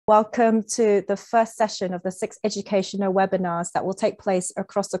Welcome to the first session of the 6 educational webinars that will take place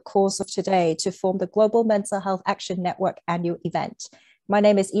across the course of today to form the Global Mental Health Action Network annual event. My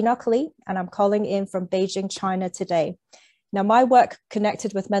name is Enoch Li, and I'm calling in from Beijing, China today. Now, my work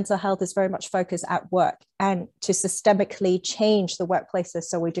connected with mental health is very much focused at work and to systemically change the workplaces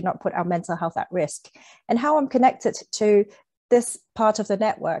so we do not put our mental health at risk. And how I'm connected to this part of the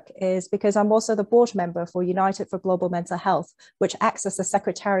network is because I'm also the board member for United for Global Mental Health, which acts as the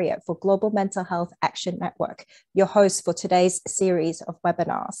secretariat for Global Mental Health Action Network, your host for today's series of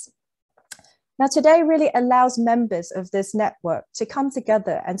webinars. Now, today really allows members of this network to come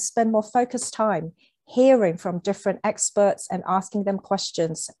together and spend more focused time hearing from different experts and asking them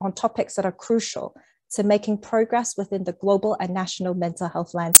questions on topics that are crucial to making progress within the global and national mental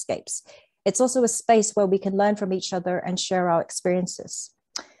health landscapes. It's also a space where we can learn from each other and share our experiences.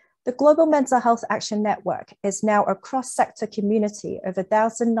 The Global Mental Health Action Network is now a cross-sector community of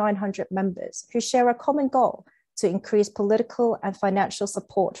 1,900 members who share a common goal to increase political and financial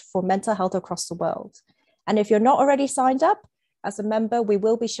support for mental health across the world. And if you're not already signed up as a member, we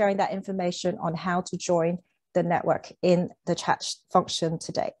will be sharing that information on how to join the network in the chat function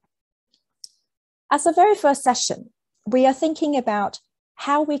today. As the very first session, we are thinking about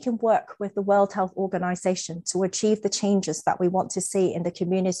how we can work with the World Health Organization to achieve the changes that we want to see in the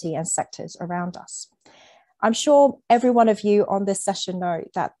community and sectors around us. I'm sure every one of you on this session know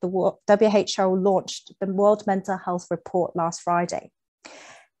that the WHO launched the World Mental Health Report last Friday.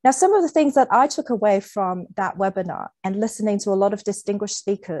 Now, some of the things that I took away from that webinar and listening to a lot of distinguished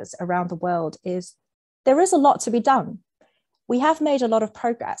speakers around the world is there is a lot to be done. We have made a lot of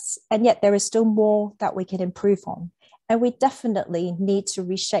progress, and yet there is still more that we can improve on. And we definitely need to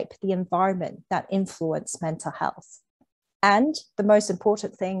reshape the environment that influence mental health. And the most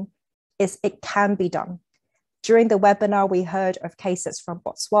important thing is it can be done. During the webinar, we heard of cases from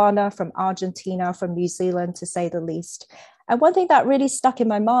Botswana, from Argentina, from New Zealand, to say the least. And one thing that really stuck in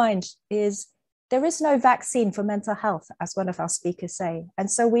my mind is there is no vaccine for mental health, as one of our speakers say.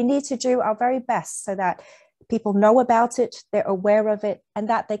 And so we need to do our very best so that people know about it, they're aware of it, and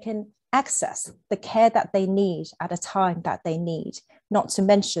that they can access the care that they need at a time that they need, not to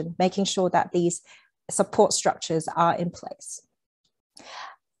mention making sure that these support structures are in place.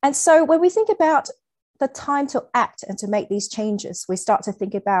 And so when we think about the time to act and to make these changes, we start to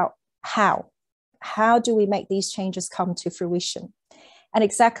think about how do we make these changes come to fruition? And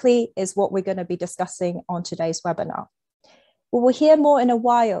exactly is what we're going to be discussing on today's webinar. We will hear more in a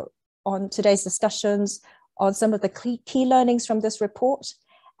while on today's discussions on some of the key learnings from this report,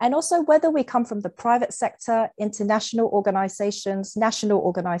 and also whether we come from the private sector, international organizations, national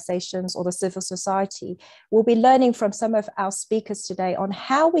organizations, or the civil society. We'll be learning from some of our speakers today on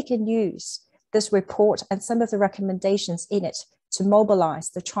how we can use this report and some of the recommendations in it to mobilize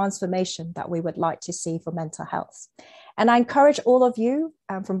the transformation that we would like to see for mental health. And I encourage all of you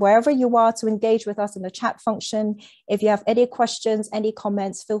from wherever you are to engage with us in the chat function. If you have any questions, any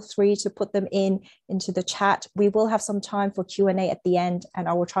comments, feel free to put them into the chat. We will have some time for Q&A at the end, and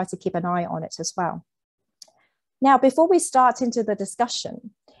I will try to keep an eye on it as well. Now, before we start into the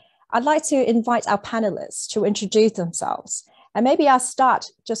discussion, I'd like to invite our panelists to introduce themselves. And maybe I'll start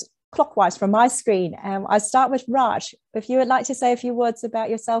just clockwise from my screen. I start with Raj. If you would like to say a few words about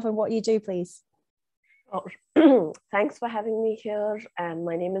yourself and what you do, please. Oh, thanks for having me here. And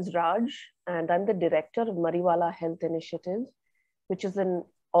my name is Raj, and I'm the director of Mariwala Health Initiative, which is an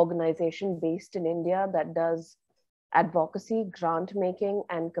organization based in India that does advocacy, grant making,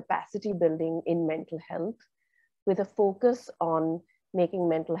 and capacity building in mental health, with a focus on making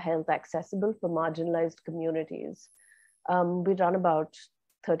mental health accessible for marginalized communities. We run about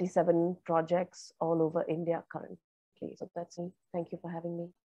 37 projects all over India currently. So that's it. Thank you for having me.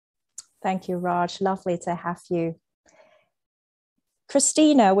 Thank you, Raj. Lovely to have you.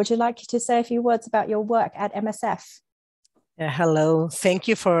 Cristina, would you like to say a few words about your work at MSF? Hello, thank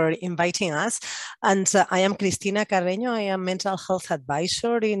you for inviting us. And I am Cristina Carreno. I am mental health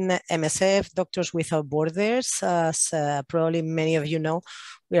advisor in MSF, Doctors Without Borders. As probably many of you know,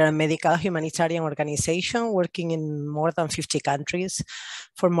 we are a medical humanitarian organization working in more than 50 countries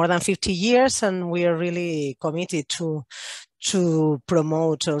for more than 50 years. And we are really committed to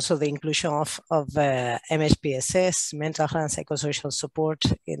promote also the inclusion of MHPSS, mental health and psychosocial support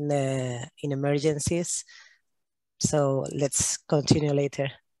in emergencies. So let's continue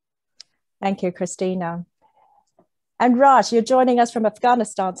later. Thank you, Cristina. And Raj, you're joining us from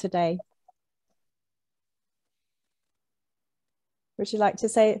Afghanistan today. Would you like to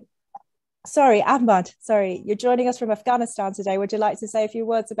say, sorry, Ahmad, sorry, you're joining us from Afghanistan today. Would you like to say a few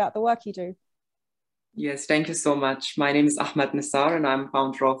words about the work you do? Yes, thank you so much. My name is Ahmad Nisar, and I'm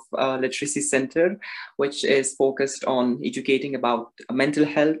founder of Literacy Center, which is focused on educating about mental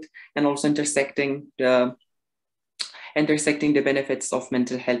health and also intersecting the benefits of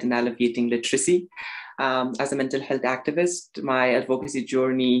mental health and alleviating literacy. As a mental health activist, my advocacy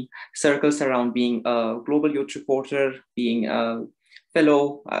journey circles around being a global youth reporter, being a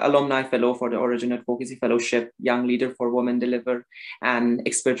alumni fellow for the Origin Advocacy Fellowship, Young Leader for Women Deliver, and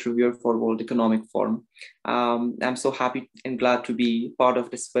expert reviewer for World Economic Forum. I'm so happy and glad to be part of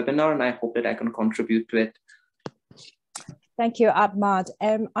this webinar, and I hope that I can contribute to it. Thank you, Ahmad.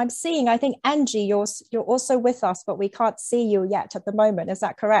 I'm seeing, I think, Angie, you're also with us, but we can't see you yet at the moment. Is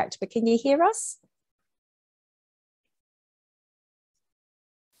that correct? But can you hear us?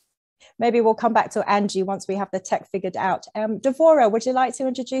 Maybe we'll come back to Angie once we have the tech figured out. Devora, would you like to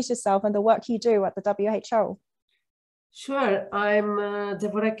introduce yourself and the work you do at the WHO? Sure. I'm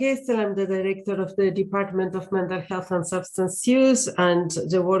Devora Kestel. I'm the director of the Department of Mental Health and Substance Use. And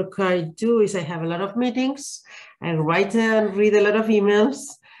the work I do is I have a lot of meetings. I write and read a lot of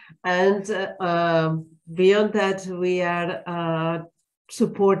emails. And beyond that, we are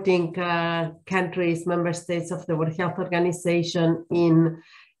supporting countries, member states of the World Health Organization in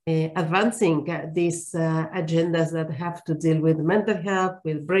advancing these agendas that have to deal with mental health,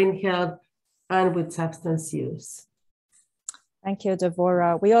 with brain health, and with substance use. Thank you,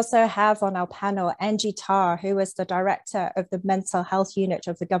 Devora. We also have on our panel Angie Tarr, who is the director of the mental health unit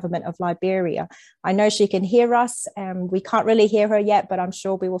of the government of Liberia. I know she can hear us, and we can't really hear her yet, but I'm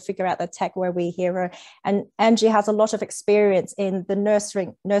sure we will figure out the tech where we hear her. And Angie has a lot of experience in the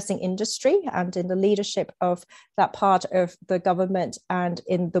nursing industry and in the leadership of that part of the government and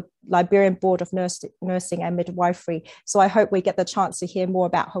in the Liberian Board of Nursing and Midwifery. So I hope we get the chance to hear more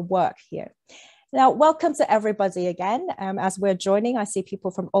about her work here. Now, welcome to everybody again. As we're joining, I see people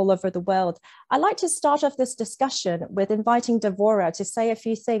from all over the world. I'd like to start off this discussion with inviting Devora to say a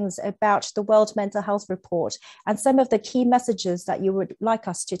few things about the World Mental Health Report and some of the key messages that you would like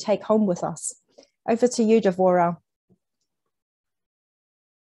us to take home with us. Over to you, Devora.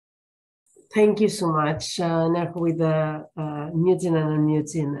 Thank you so much. Now with muting and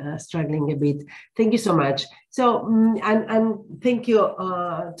unmuting, struggling a bit. Thank you so much. So, and thank you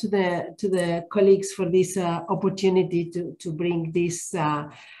to the colleagues for this opportunity to bring this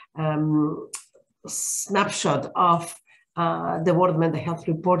snapshot of the World Mental Health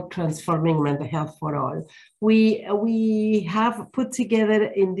Report, Transforming Mental Health for All. We have put together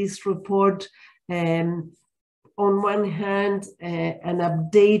in this report on one hand, an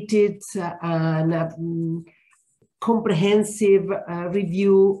updated and comprehensive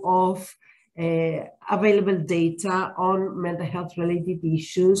review of available data on mental health related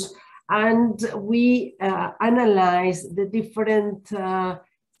issues. And we analyze the different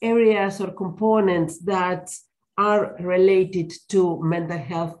areas or components that are related to mental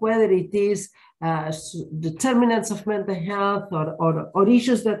health, whether it is determinants of mental health or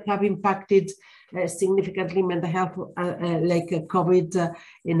issues that have impacted significantly mental health, like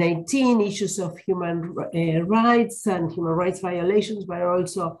COVID-19, issues of human rights and human rights violations, but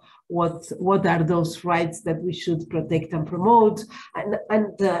also what are those rights that we should protect and promote,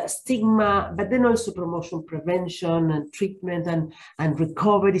 and stigma, but then also promotion, prevention, and treatment and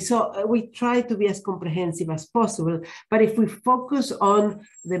recovery. So we try to be as comprehensive as possible. But if we focus on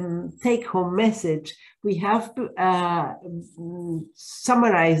the take-home message, we have to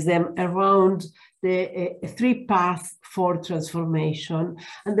summarize them around the three paths for transformation.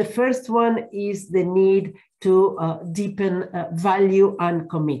 And the first one is the need to deepen value and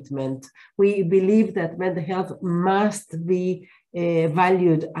commitment. We believe that mental health must be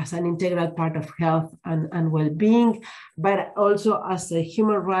valued as an integral part of health and well-being, but also as a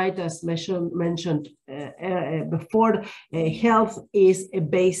human right, as mentioned before. Health is a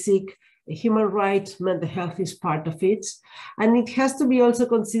basic human right, mental health is part of it. And it has to be also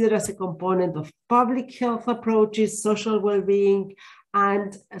considered as a component of public health approaches, social well-being,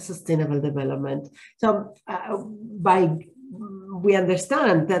 and sustainable development. So we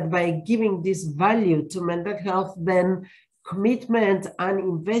understand that by giving this value to mental health, then commitment and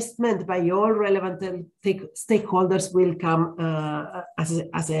investment by all relevant stakeholders will come as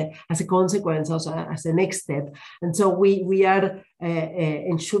a consequence, also as a next step. And so we are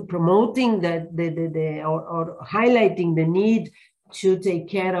promoting or highlighting the need to take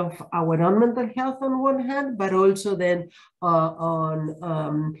care of our own mental health on one hand, but also then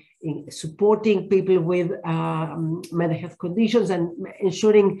on supporting people with mental health conditions and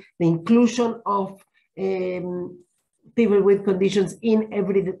ensuring the inclusion of people with conditions in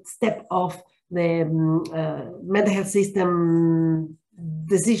every step of the mental health system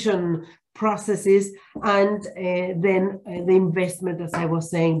decision processes, and then the investment, as I was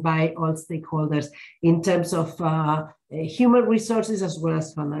saying, by all stakeholders in terms of human resources as well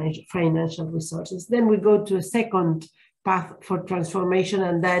as financial resources. Then we go to a second path for transformation,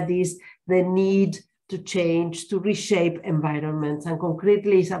 and that is the need to change, to reshape environments. And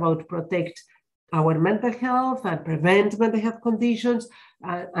concretely, it's about protect our mental health and prevent mental health conditions.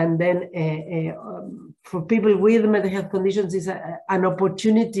 And then for people with mental health conditions, is an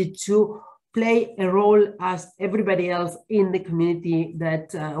opportunity to play a role as everybody else in the community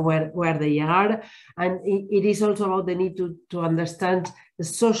that where they are. And it is also about the need to understand the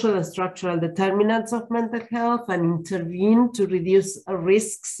social and structural determinants of mental health and intervene to reduce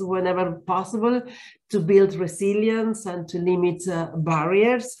risks whenever possible, to build resilience and to limit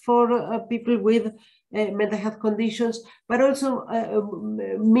barriers for people with mental health conditions, but also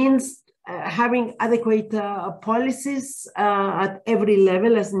means having adequate policies at every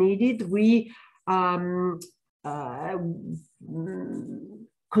level as needed. We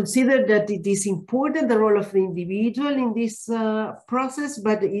consider that it is important, the role of the individual in this process,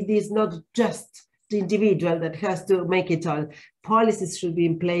 but it is not just the individual that has to make it all. Policies should be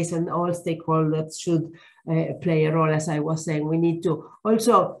in place and all stakeholders should play a role, as I was saying. We need to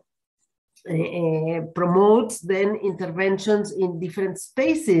also promote then interventions in different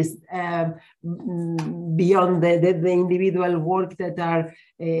spaces beyond the individual work that are,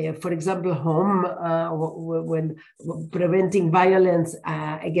 for example, home, when preventing violence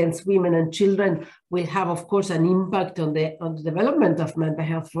against women and children will have, of course, an impact on the development of mental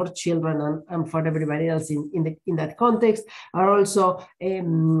health for children and for everybody else in that context. Are also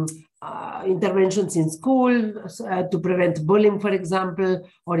interventions in school to prevent bullying, for example,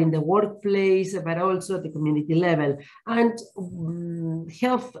 or in the workplace, but also at the community level. And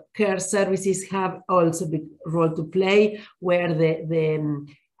healthcare services have also a big role to play, where the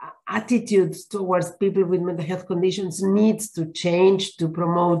attitudes towards people with mental health conditions needs to change to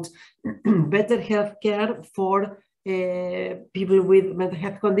promote better healthcare for people with mental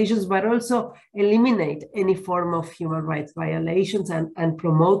health conditions, but also eliminate any form of human rights violations and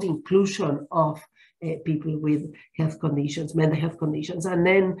promote inclusion of people with health conditions, mental health conditions. And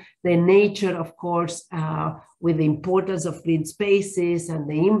then the nature, of course, with the importance of green spaces and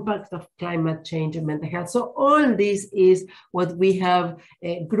the impact of climate change and mental health. So all this is what we have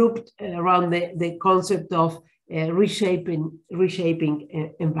grouped around the concept of reshaping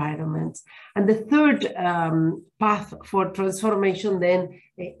environments. And the third path for transformation then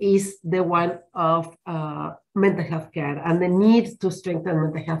is the one of mental health care and the need to strengthen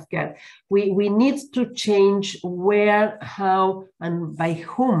mental health care. We need to change where, how, and by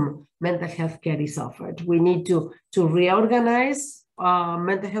whom mental health care is offered. We need to reorganize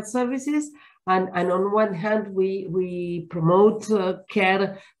mental health services, and on one hand we promote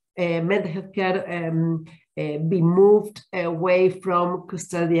care, mental health care be moved away from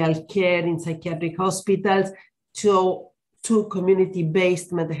custodial care in psychiatric hospitals to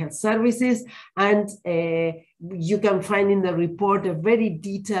community-based mental health services. And you can find in the report a very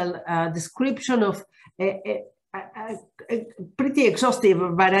detailed description of a pretty exhaustive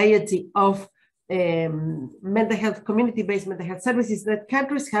variety of mental health, community-based mental health services that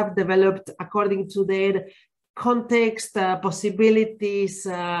countries have developed according to their context, possibilities,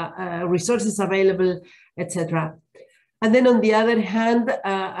 resources available, etc. And then on the other hand,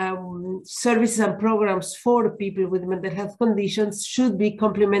 services and programs for people with mental health conditions should be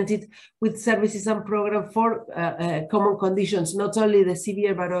complemented with services and programs for common conditions, not only the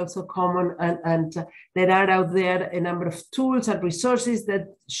severe, but also common. And there are out there a number of tools and resources that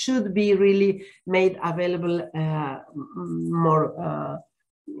should be really made available more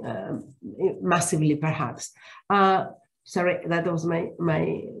massively, perhaps. Sorry, that was my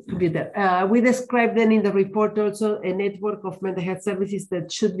computer. We described then in the report also a network of mental health services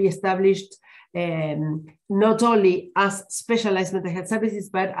that should be established not only as specialized mental health services,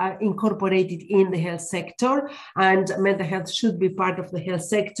 but are incorporated in the health sector. And mental health should be part of the health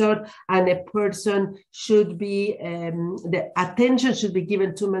sector, and a person should be, the attention should be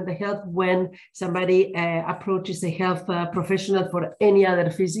given to mental health when somebody approaches a health professional for any other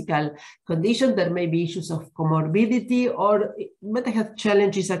physical condition. There may be issues of comorbidity or mental health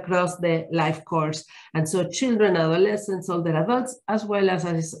challenges across the life course. And so children, adolescents, older adults, as well as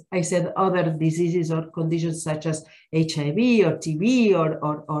I said, other diseases or conditions such as HIV or TB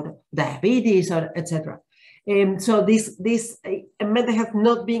or diabetes or etc. So this mental health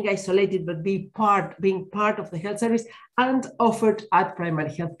not being isolated, but being part of the health service and offered at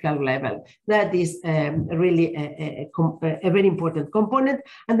primary health care level. That is really a very important component.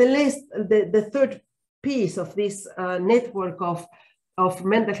 And the third piece of this network of of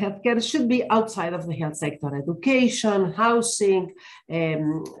mental health care should be outside of the health sector: education, housing,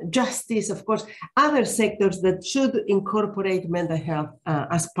 justice, of course, other sectors that should incorporate mental health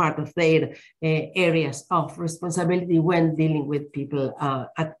as part of their areas of responsibility when dealing with people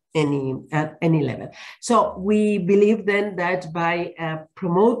at any level. So we believe then that by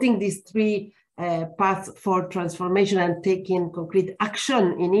promoting these three paths for transformation and taking concrete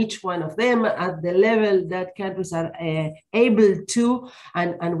action in each one of them at the level that countries are able to,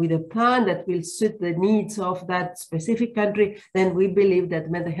 and with a plan that will suit the needs of that specific country, then we believe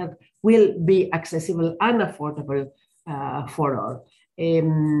that mental health will be accessible and affordable for all.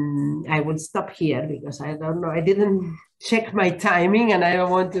 I will stop here because I don't know, I didn't check my timing and I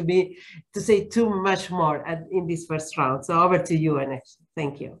don't want to say too much more in this first round. So over to you, Enoch.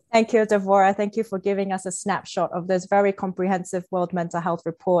 Thank you. Thank you, Devora. Thank you for giving us a snapshot of this very comprehensive World Mental Health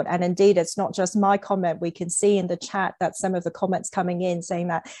Report. And indeed, it's not just my comment. We can see in the chat that some of the comments coming in saying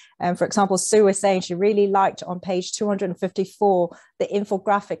that, for example, Sue was saying she really liked on page 254, the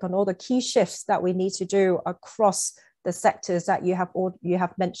infographic on all the key shifts that we need to do across the sectors that you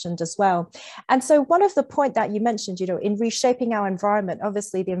have mentioned as well. And so one of the point that you mentioned, in reshaping our environment,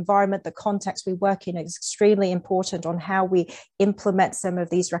 obviously the environment, the context we work in is extremely important on how we implement some of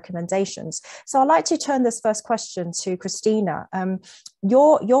these recommendations. So I'd like to turn this first question to Cristina.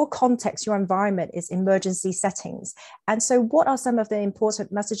 Your context, your environment is emergency settings. And so what are some of the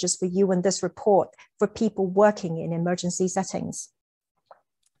important messages for you in this report for people working in emergency settings?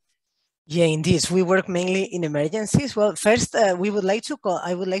 Yeah, indeed. We work mainly in emergencies. Well, first, I would like to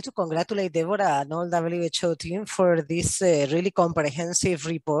congratulate Devora and all WHO team for this really comprehensive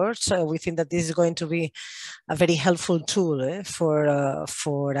report. We think that this is going to be a very helpful tool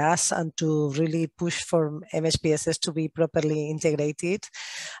for us and to really push for MHPSS to be properly integrated.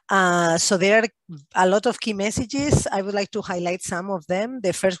 So there are a lot of key messages. I would like to highlight some of them.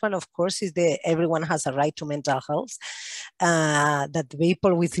 The first one, of course, is that everyone has a right to mental health, that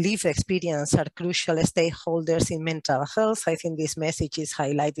people with lived experience are crucial stakeholders in mental health. I think this message is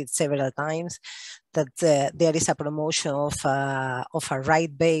highlighted several times, that there is a promotion of a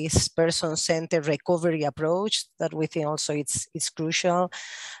right-based, person-centered recovery approach that we think also it's crucial.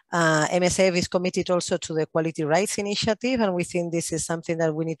 MSF is committed also to the Quality Rights Initiative, and we think this is something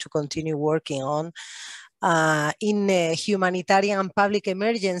that we need to continue working on. In humanitarian and public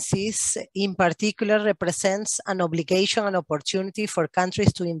emergencies, in particular, represents an obligation and opportunity for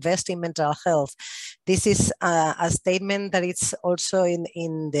countries to invest in mental health. This is a statement that it's also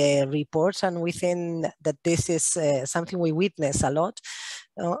in the reports, and we think that this is something we witness a lot.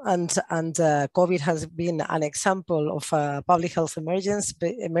 And COVID has been an example of a public health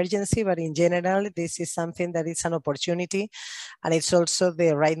emergency, but in general, this is something that is an opportunity, and it's also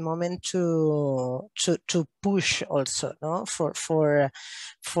the right moment to push also, no, for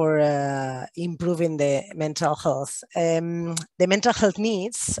improving the mental health. The mental health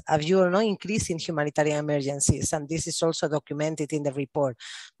needs, as you all know, increase in humanitarian emergencies, and this is also documented in the report.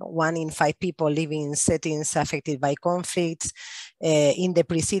 1 in 5 people living in settings affected by conflicts in the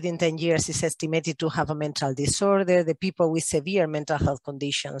preceding 10 years is estimated to have a mental disorder. The people with severe mental health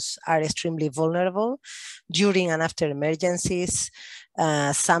conditions are extremely vulnerable during and after emergencies.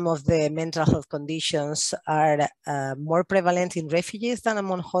 Some of the mental health conditions are more prevalent in refugees than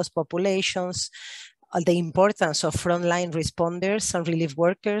among host populations. The importance of frontline responders and relief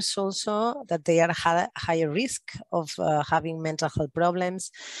workers also, that they are higher risk of having mental health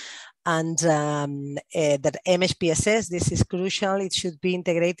problems. And that MHPSS, this is crucial, it should be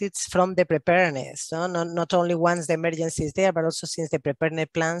integrated from the preparedness, no? Not only once the emergency is there, but also since the preparedness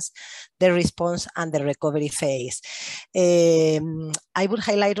plans, the response and the recovery phase. I would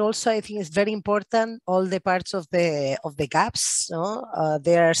highlight also, I think it's very important, all the parts of the gaps. No?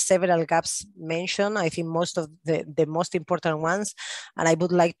 There are several gaps mentioned, I think most of the most important ones, and I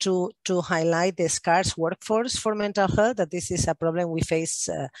would like to highlight the scarce workforce for mental health, that this is a problem we face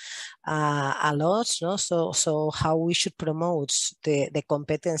a lot, no? So how we should promote the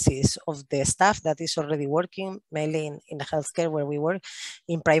competencies of the staff that is already working, mainly in healthcare where we work,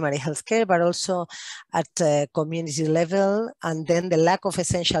 in primary healthcare, but also at community level. And then the lack of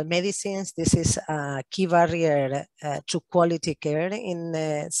essential medicines, this is a key barrier to quality care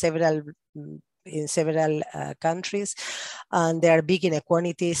in several countries, and there are big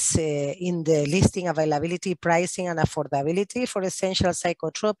inequalities in the listing, availability, pricing, and affordability for essential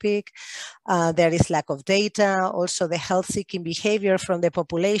psychotropic. There is lack of data, also the health-seeking behavior from the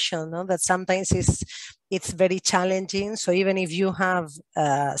population, no? That sometimes is it's very challenging. So even if you have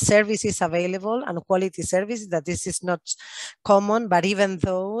services available and quality services, that this is not common, but even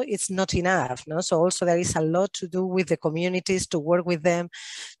though it's not enough, no? So also there is a lot to do with the communities, to work with them,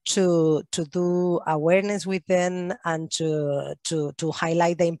 to do awareness with them, and to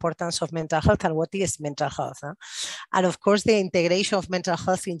highlight the importance of mental health and what is mental health. Huh? And of course, the integration of mental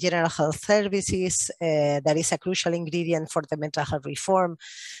health in general health services, that is a crucial ingredient for the mental health reform,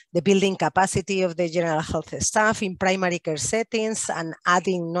 the building capacity of the general health staff in primary care settings and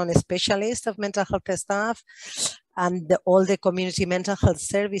adding non-specialists of mental health staff, and all the community mental health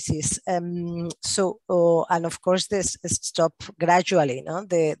services. And of course, this stop gradually, no?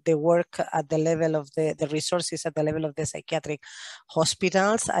 The work at the level of the resources at the level of the psychiatric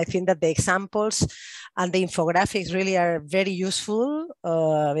hospitals. I think that the examples and the infographics really are very useful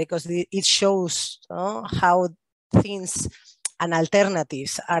because it shows how things and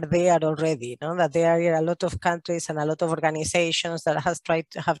alternatives are there already, no? That there are a lot of countries and a lot of organizations that have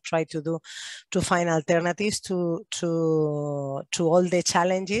tried to find alternatives to all the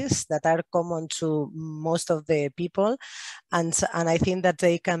challenges that are common to most of the people, and I think that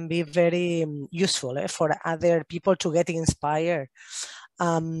they can be very useful for other people to get inspired.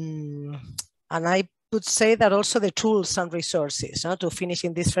 And I would say that also the tools and resources, to finish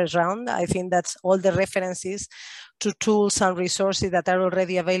in this first round, I think that's all the references to tools and resources that are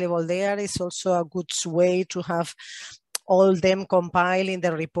already available there is also a good way to have all them compiled in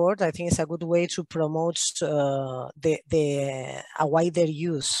the report. I think it's a good way to promote a wider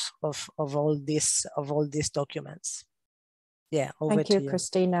use of all these documents. Yeah, over to you. Thank you,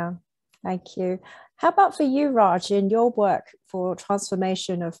 Cristina. Thank you. How about for you, Raj, in your work for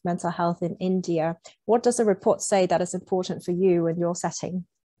transformation of mental health in India? What does the report say that is important for you in your setting?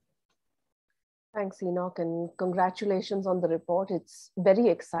 Thanks, Enoch, and congratulations on the report. It's very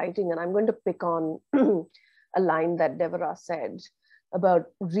exciting, and I'm going to pick on a line that Devora said about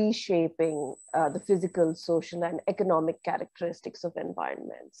reshaping the physical, social, and economic characteristics of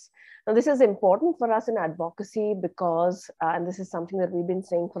environments. Now, this is important for us in advocacy because, and this is something that we've been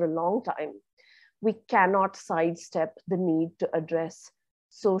saying for a long time, we cannot sidestep the need to address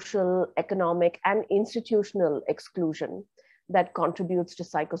social, economic, and institutional exclusion that contributes to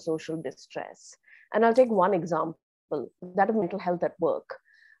psychosocial distress. And I'll take one example, that of mental health at work.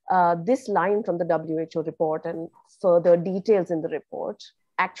 This line from the WHO report and further details in the report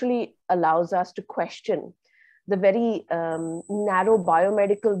actually allows us to question the very narrow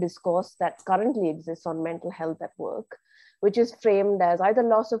biomedical discourse that currently exists on mental health at work, which is framed as either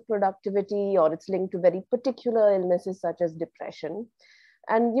loss of productivity or it's linked to very particular illnesses such as depression.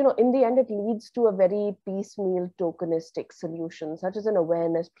 And in the end, it leads to a very piecemeal tokenistic solution, such as an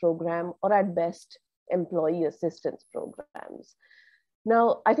awareness program or at best employee assistance programs.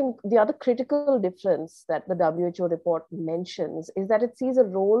 Now, I think the other critical difference that the WHO report mentions is that it sees a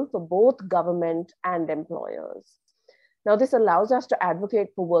role for both government and employers. Now, this allows us to advocate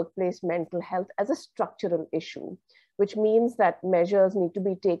for workplace mental health as a structural issue, which means that measures need to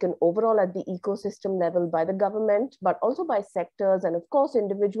be taken overall at the ecosystem level by the government, but also by sectors and, of course,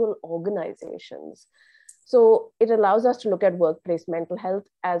 individual organizations. So it allows us to look at workplace mental health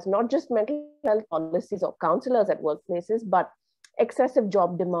as not just mental health policies or counselors at workplaces, but excessive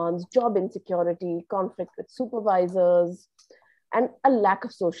job demands, job insecurity, conflict with supervisors, and a lack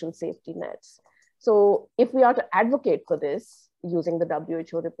of social safety nets. So if we are to advocate for this, using the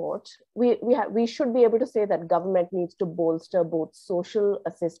WHO report, we should be able to say that government needs to bolster both social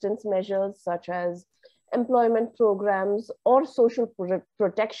assistance measures, such as employment programs or social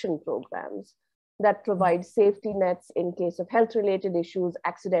protection programs that provide safety nets in case of health-related issues,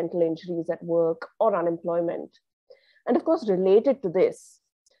 accidental injuries at work, or unemployment. And of course, related to this,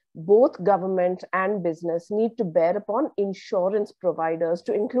 both government and business need to bear upon insurance providers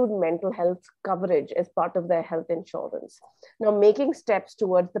to include mental health coverage as part of their health insurance. Now, making steps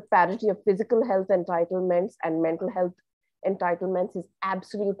towards the parity of physical health entitlements and mental health entitlements is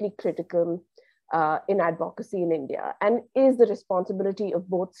absolutely critical in advocacy in India, and is the responsibility of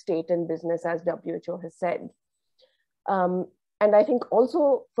both state and business, as WHO has said. And I think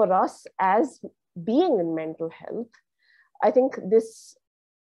also for us as being in mental health, I think this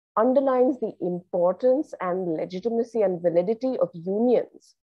underlines the importance and legitimacy and validity of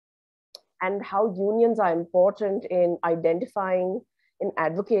unions and how unions are important in identifying, in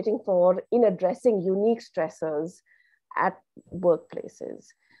advocating for, in addressing unique stressors at workplaces.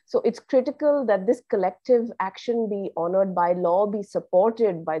 So it's critical that this collective action be honored by law, be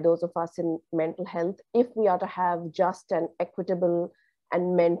supported by those of us in mental health if we are to have just and equitable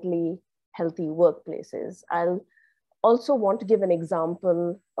and mentally healthy workplaces. I'll also want to give an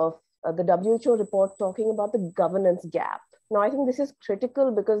example of the WHO report talking about the governance gap. Now, I think this is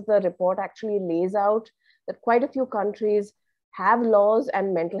critical because the report actually lays out that quite a few countries have laws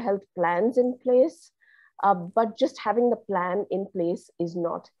and mental health plans in place, but just having the plan in place is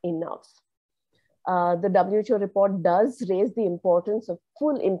not enough. The WHO report does raise the importance of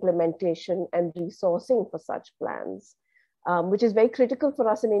full implementation and resourcing for such plans, which is very critical for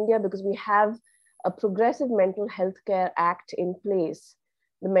us in India because we have a progressive mental health care act in place,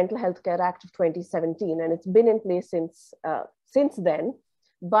 the Mental Health Care Act of 2017, and it's been in place since then,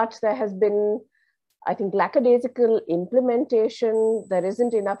 but there has been, I think, lackadaisical implementation. There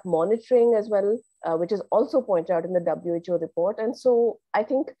isn't enough monitoring as well, which is also pointed out in the WHO report. And so I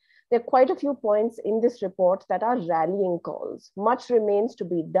think there are quite a few points in this report that are rallying calls. Much remains to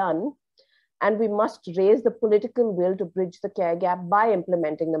be done, and we must raise the political will to bridge the care gap by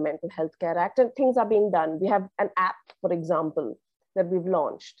implementing the Mental Health Care Act, and things are being done. We have an app, for example, that we've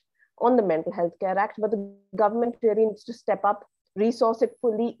launched on the Mental Health Care Act, but the government really needs to step up, resource it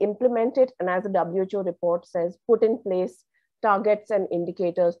fully, implement it, and as the WHO report says, put in place targets and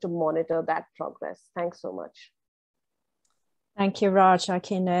indicators to monitor that progress. Thanks so much. Thank you, Raj.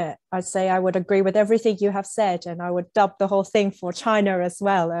 I'd say I would agree with everything you have said, and I would dub the whole thing for China as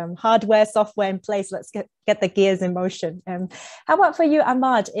well. Hardware, software in place. Let's get the gears in motion. How about for you,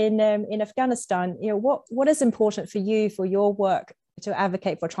 Ahmad, in Afghanistan? You know, what is important for you for your work to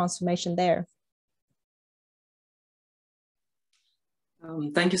advocate for transformation there?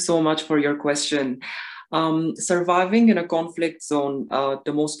 Thank you so much for your question. Surviving in a conflict zone,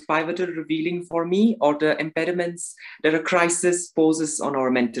 the most pivotal revealing for me are the impediments that a crisis poses on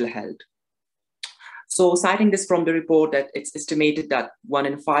our mental health. So citing this from the report that it's estimated that 1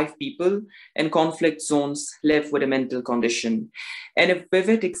 in 5 people in conflict zones live with a mental condition. And a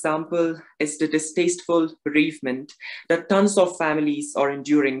vivid example is the distasteful bereavement that tons of families are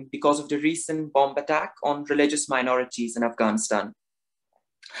enduring because of the recent bomb attack on religious minorities in Afghanistan.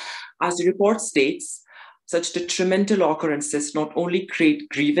 As the report states, such detrimental occurrences not only create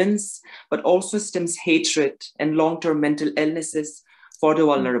grievance, but also stems hatred and long-term mental illnesses for the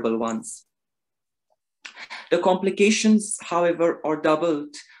vulnerable ones. The complications, however, are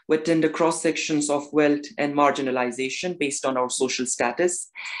doubled within the cross-sections of wealth and marginalization based on our social status.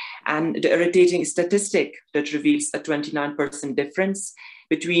 And the irritating statistic that reveals a 29% difference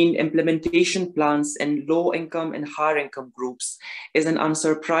between implementation plans in low-income and higher-income groups is an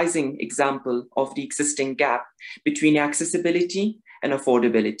unsurprising example of the existing gap between accessibility and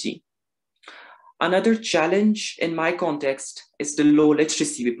affordability. Another challenge in my context is the low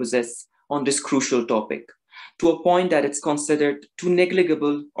literacy we possess on this crucial topic, to a point that it's considered too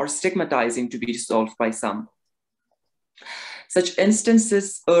negligible or stigmatizing to be resolved by some. Such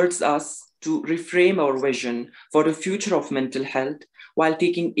instances urge us to reframe our vision for the future of mental health while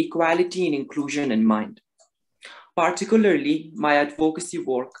taking equality and inclusion in mind. Particularly, my advocacy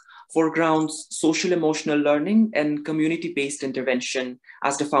work foregrounds social emotional learning and community-based intervention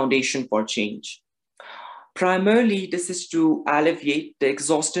as the foundation for change. Primarily, this is to alleviate the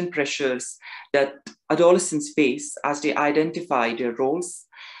exhausting pressures that adolescents face as they identify their roles,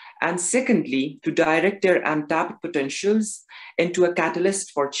 and secondly, to direct their untapped potentials into a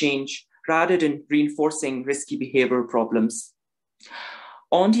catalyst for change rather than reinforcing risky behavior problems.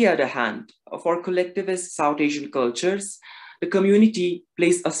 On the other hand, for collectivist South Asian cultures, the community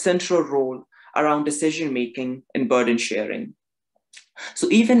plays a central role around decision-making and burden sharing. So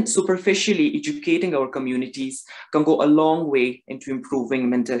even superficially educating our communities can go a long way into improving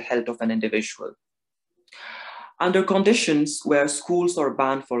mental health of an individual. Under conditions where schools are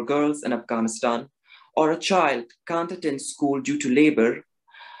banned for girls in Afghanistan, or a child can't attend school due to labor,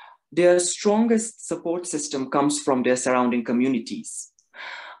 their strongest support system comes from their surrounding communities.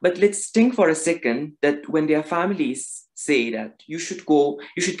 But let's think for a second that when their families say that you should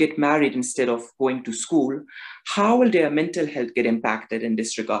get married instead of going to school, how will their mental health get impacted in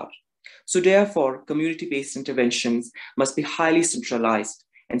this regard? So therefore, community-based interventions must be highly centralized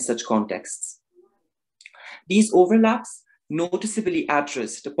in such contexts. These overlaps noticeably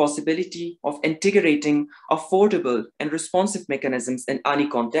address the possibility of integrating affordable and responsive mechanisms in any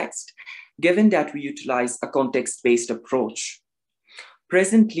context, given that we utilize a context-based approach.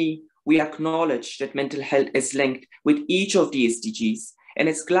 Presently, we acknowledge that mental health is linked with each of the SDGs, and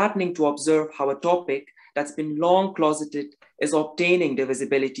it's gladdening to observe how a topic that's been long closeted is obtaining the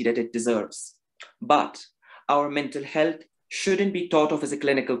visibility that it deserves. But our mental health shouldn't be thought of as a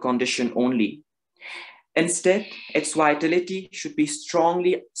clinical condition only. Instead, its vitality should be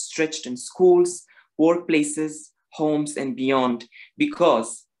strongly stretched in schools, workplaces, homes, and beyond,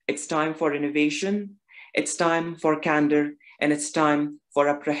 because it's time for innovation, it's time for candor, and it's time for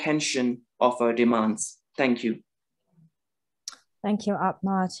apprehension of our demands. Thank you. Thank you,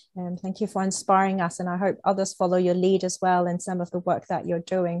 Ahmad, and thank you for inspiring us. And I hope others follow your lead as well in some of the work that you're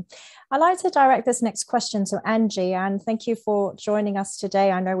doing. I'd like to direct this next question to Angie, and thank you for joining us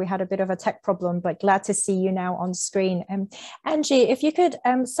today. I know we had a bit of a tech problem, but glad to see you now on screen. Angie, if you could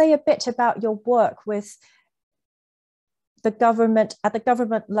say a bit about your work with the government at the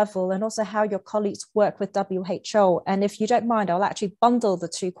government level, and also how your colleagues work with WHO. And if you don't mind, I'll actually bundle the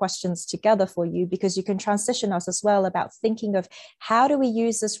two questions together for you, because you can transition us as well about thinking of how do we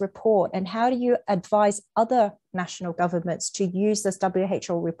use this report and how do you advise other national governments to use this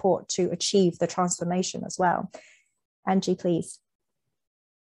WHO report to achieve the transformation as well. Angie, please.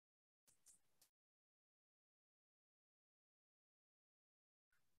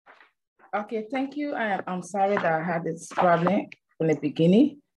 Okay, thank you. I'm sorry that I had this problem from the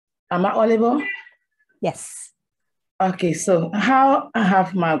beginning. Am I audible? Yes. Okay, so how I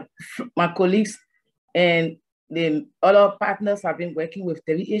have my colleagues and the other partners have been working with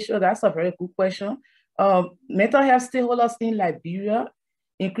the issue? That's a very good question. Mental health stakeholders in Liberia,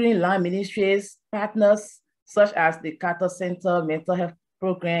 including land ministries, partners such as the Carter Center Mental Health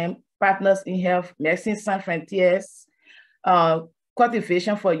Program, Partners in Health, Médecins Sans Frontières,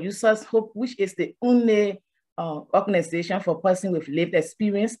 Cultivation for Users Hope, which is the only organization for persons with lived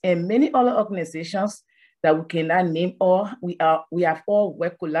experience, and many other organizations that we cannot name all. We have all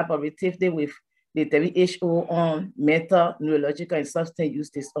worked collaboratively with the WHO on mental, neurological, and substance use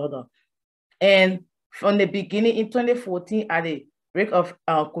disorder. And from the beginning in 2014, at the break of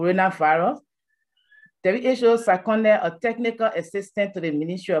coronavirus, WHO seconded a technical assistant to the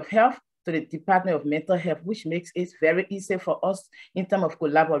Ministry of Health, to the Department of Mental Health, which makes it very easy for us in terms of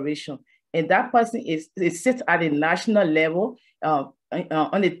collaboration. And that person sits at the national level on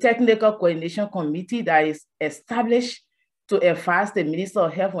the technical coordination committee that is established to advise the Minister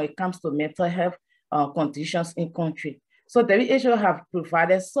of Health when it comes to mental health conditions in country. So WHO have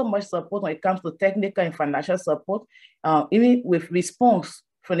provided so much support when it comes to technical and financial support, even with response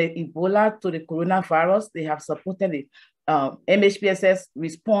from the Ebola to the coronavirus. They have supported the MHPSS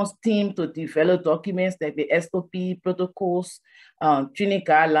response team to develop documents like the SOP protocols, training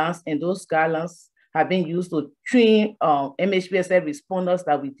guidelines, and those guidelines have been used to train MHPSS responders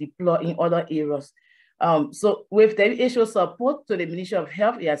that we deploy in other areas. So with the WHO support to the Ministry of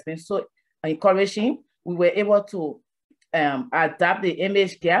Health, it has been so encouraging. We were able to adapt the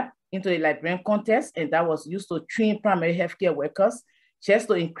MH gap into the Liberian context, and that was used to train primary healthcare workers just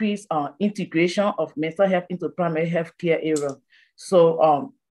to increase integration of mental health into primary healthcare area.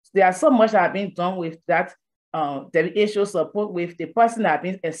 So there's so much that have been done with that WHO support with the person that have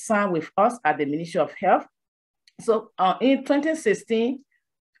been assigned with us at the Ministry of Health. So in 2016,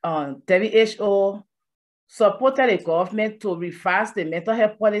 WHO supported the government to revise the mental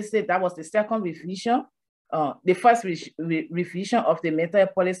health policy. That was the second revision. The first revision of the mental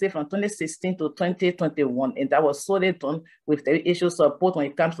health policy from 2016 to 2021, and that was solely done with the issue support when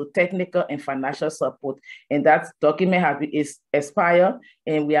it comes to technical and financial support. And that document is expired,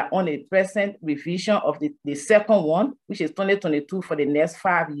 and we are on a present revision of the second one, which is 2022 for the next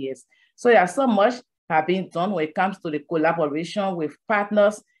 5 years. So there's so much have been done when it comes to the collaboration with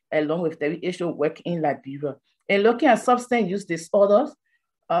partners along with the issue work in Liberia. And looking at substance use disorders,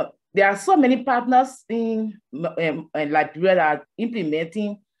 there are so many partners in Liberia that are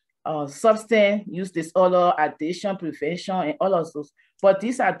implementing substance use disorder, addiction prevention, and all of those. But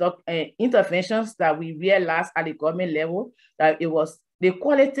these are interventions that we realized at the government level that it was the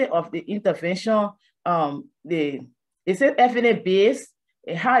quality of the intervention, is it evidence-based,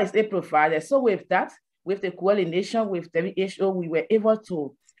 how is it provided? So with that, with the coordination with WHO, we were able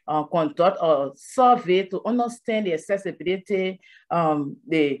to conduct a survey to understand the accessibility,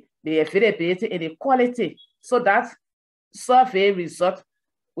 the availability, and the quality. So that survey result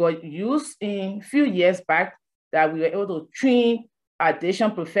were used in a few years back that we were able to train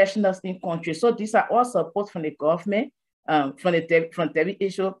addiction professionals in country. So these are all support from the government, from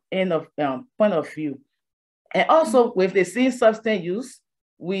WHO point of view. And also with the same substance use,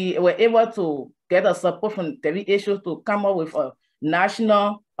 we were able to get a support from WHO to come up with a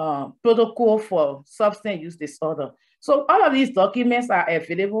national protocol for substance use disorder. So all of these documents are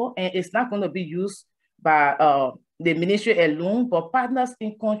available, and it's not going to be used by the ministry alone, but partners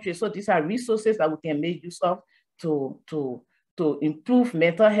in country. So these are resources that we can make use of to improve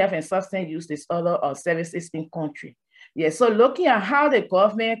mental health and substance use disorder services in country. Yeah, so looking at how the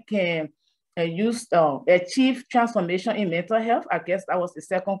government can achieve transformation in mental health, I guess that was the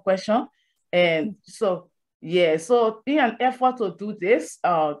second question. And so, yeah, so in an effort to do this,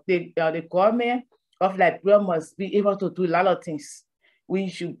 the government of Liberia must be able to do a lot of things.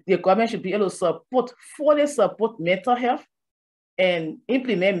 the government should be able to fully support mental health and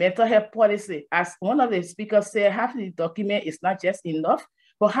implement mental health policy. As one of the speakers said, having the document is not just enough,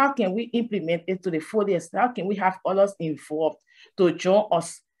 but how can we implement it to the fullest? How can we have others involved to join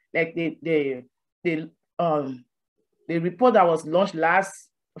us? Like the report that was launched last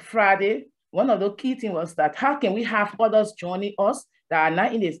Friday, one of the key things was that how can we have others joining us that are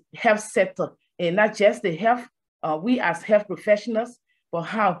not in the health sector and not just the health, we as health professionals, but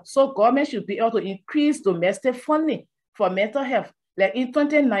how? So government should be able to increase domestic funding for mental health. Like in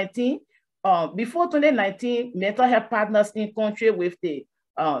 2019, before 2019, mental health partners in country with the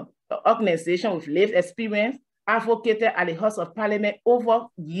organization with lived experience advocated at the House of Parliament over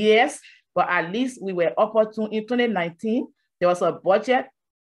years, but at least we were opportune. In 2019, there was a budget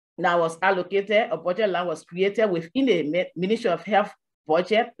that was allocated, a budget line was created within the Ministry of Health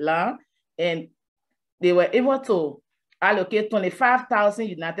budget line, and they were able to allocate 25,000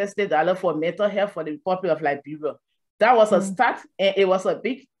 United States dollars for mental health for the Republic of Liberia. That was a start, and it was a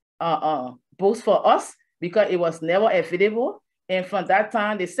big boost for us because it was never available. And from that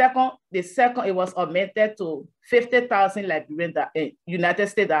time, the second, it was augmented to 50,000 Liberian United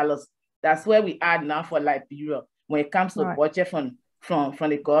States dollars. That's where we are now for Liberia when it comes to budget from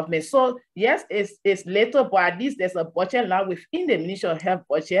the government. So yes, it's later, but at least there's a budget now within the Ministry of Health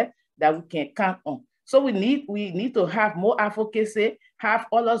budget that we can count on. So we need to have more advocacy, have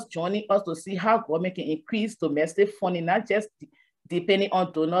all us joining us to see how government can increase domestic funding, not just depending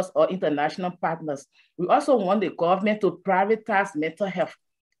on donors or international partners. We also want the government to privatize mental health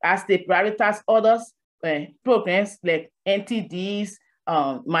as they privatize others programs like NTDs,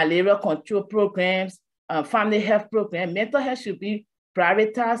 malaria control programs, family health program. Mental health should be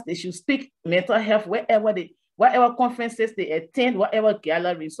privatized. They should speak mental health whatever conferences they attend, whatever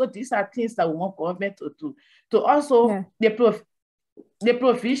galleries. So these are things that we want government to do. To also the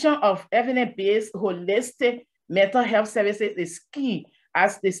provision of evidence-based holistic mental health services is key.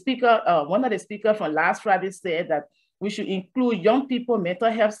 As the speaker, one of the speakers from last Friday said that we should include young people mental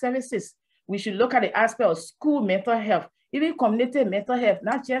health services. We should look at the aspect of school mental health, even community mental health,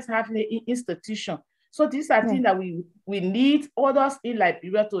 not just having an institution. So these are things that we need others in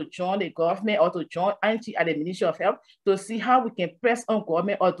Liberia to join the government or to join Angie at the Ministry of Health to see how we can press on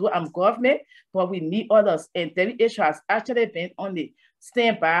government, although I'm government, but we need others. And WHO has actually been on the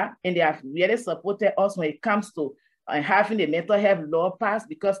standby, and they have really supported us when it comes to having the mental health law passed,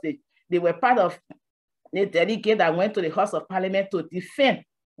 because they were part of the delegate that went to the House of Parliament to defend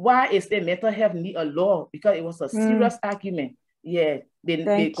why is the mental health need a law, because it was a serious argument. Yeah,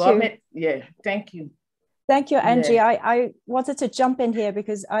 the government. Yeah, thank you. Thank you, Angie. I wanted to jump in here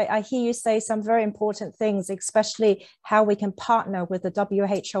because I hear you say some very important things, especially how we can partner with the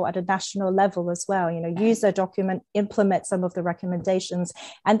WHO at a national level as well. You know, use their document, implement some of the recommendations,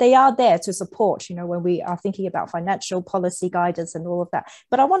 and they are there to support, you know, when we are thinking about financial policy guidance and all of that.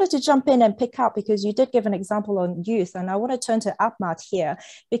 But I wanted to jump in and pick up, because you did give an example on youth, and I want to turn to Ahmad here,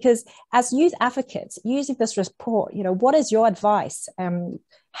 because as youth advocates using this report, you know, what is your advice?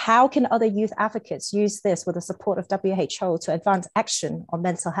 How can other youth advocates use this with the support of WHO to advance action on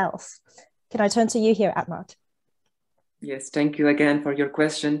mental health? Can I turn to you here, Ahmad? Yes, thank you again for your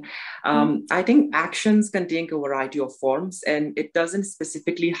question. I think actions can take a variety of forms, and it doesn't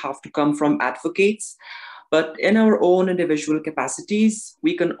specifically have to come from advocates, but in our own individual capacities,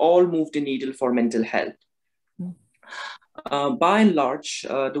 we can all move the needle for mental health. By and large,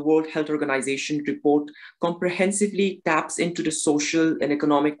 the World Health Organization report comprehensively taps into the social and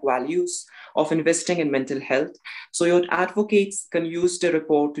economic values of investing in mental health. So your advocates can use the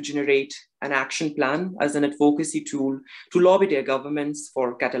report to generate an action plan as an advocacy tool to lobby their governments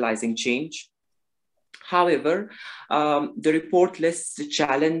for catalyzing change. However, the report lists the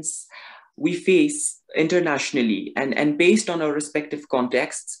challenge we face internationally, and based on our respective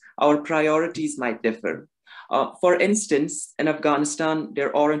contexts, our priorities might differ. For instance, in Afghanistan,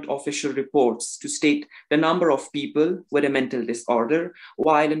 there aren't official reports to state the number of people with a mental disorder,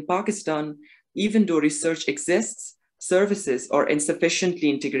 while in Pakistan, even though research exists, services are insufficiently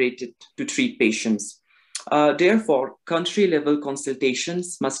integrated to treat patients. Therefore, country-level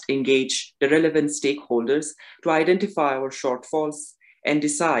consultations must engage the relevant stakeholders to identify our shortfalls and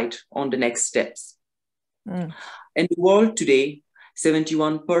decide on the next steps. In the world today,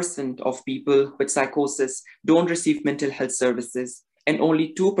 71% of people with psychosis don't receive mental health services, and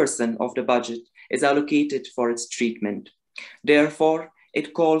only 2% of the budget is allocated for its treatment. Therefore,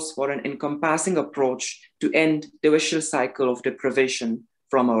 it calls for an encompassing approach to end the vicious cycle of deprivation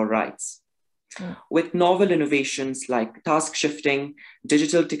from our rights. With novel innovations like task shifting,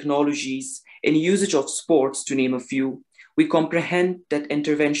 digital technologies, and usage of sports, to name a few, We comprehend that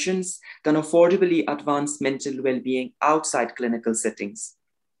interventions can affordably advance mental well-being outside clinical settings.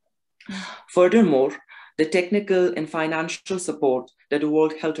 Furthermore, the technical and financial support that the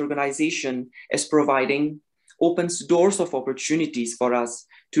World Health Organization is providing opens doors of opportunities for us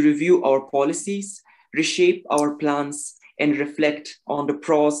to review our policies, reshape our plans, and reflect on the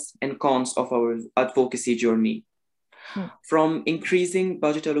pros and cons of our advocacy journey. From increasing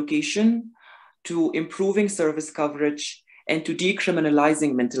budget allocation to improving service coverage and to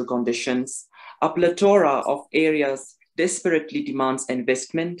decriminalizing mental conditions, a plethora of areas desperately demands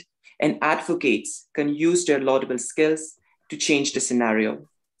investment, and advocates can use their laudable skills to change the scenario.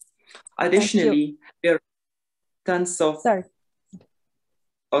 Additionally, there are tons of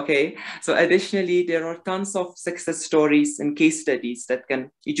additionally, there are tons of success stories and case studies that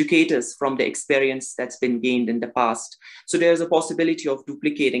can educate us from the experience that's been gained in the past. So there's a possibility of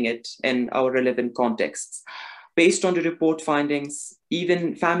duplicating it in our relevant contexts. Based on the report findings,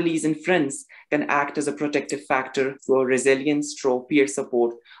 even families and friends can act as a protective factor for resilience through peer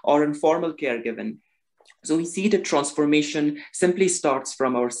support or informal caregiving. So we see that transformation simply starts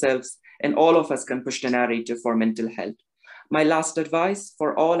from ourselves, and all of us can push the narrative for mental health. My last advice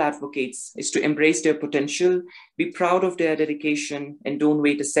for all advocates is to embrace their potential, be proud of their dedication, and don't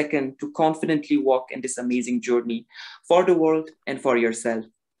wait a second to confidently walk in this amazing journey for the world and for yourself.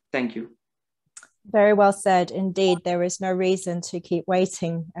 Thank you. Very well said. Indeed, there is no reason to keep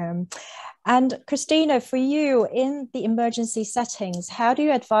waiting. And Cristina, for you, in the emergency settings, how do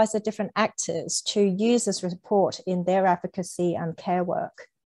you advise the different actors to use this report in their advocacy and care work?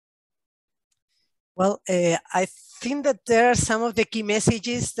 Well, I think that there are some of the key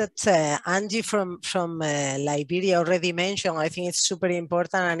messages that Angie from Liberia already mentioned. I think it's super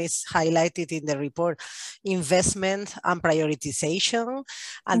important and it's highlighted in the report: investment and prioritization.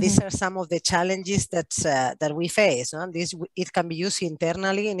 And these are some of the challenges that we face. No? It can be used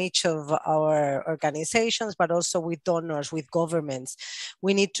internally in each of our organizations, but also with donors, with governments.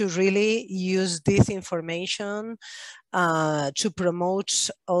 We need to really use this information to promote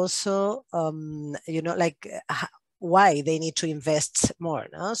also, why they need to invest more.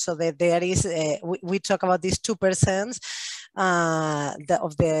 No? So that there is, we talk about this 2%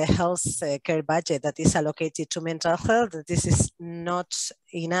 of the health care budget that is allocated to mental health. This is not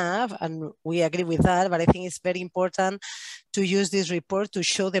enough, and we agree with that, but I think it's very important to use this report to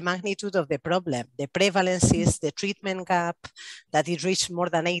show the magnitude of the problem, the prevalences, the treatment gap, that it reached more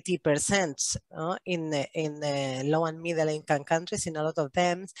than 80% in low and middle income countries, in a lot of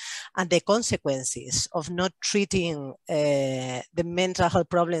them, and the consequences of not treating the mental health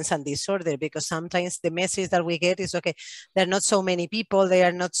problems and disorder, because sometimes the message that we get is, okay, there are not so many people, they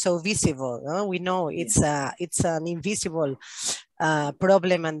are not so visible. No? We know it's an invisible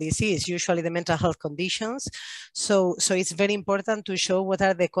problem and disease, usually the mental health conditions. So it's very important to show what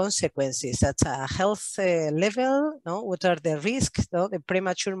are the consequences at a health level, no? What are the risks, no? The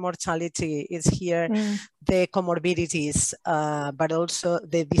premature mortality is here, the comorbidities, but also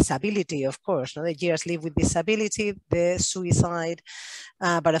the disability, of course, no? The years lived with disability, the suicide,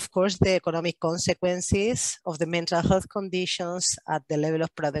 but of course the economic consequences of the mental health conditions at the level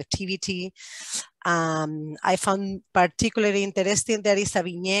of productivity. I found particularly interesting there is a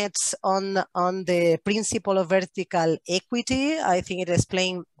vignette on the principle of vertical equity. I think it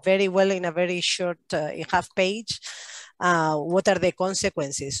explained very well in a very short half page what are the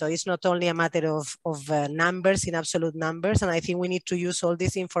consequences. So it's not only a matter of numbers, in absolute numbers, and I think we need to use all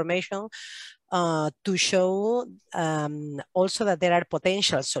this information to show also that there are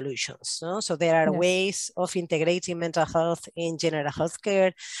potential solutions. No? So there are ways of integrating mental health in general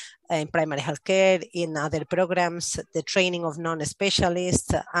healthcare, in primary healthcare, in other programs, the training of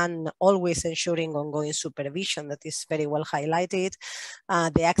non-specialists, and always ensuring ongoing supervision that is very well highlighted,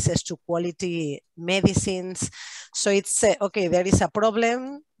 the access to quality medicines. So it's, okay, there is a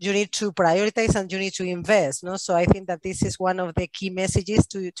problem, you need to prioritize and you need to invest. No? So I think that this is one of the key messages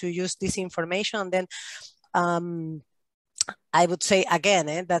to use this information. And then I would say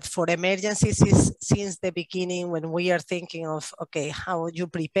again that for emergencies, since the beginning, when we are thinking of, okay, how would you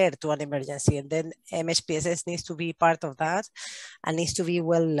prepare to an emergency? And then MHPSS needs to be part of that and needs to be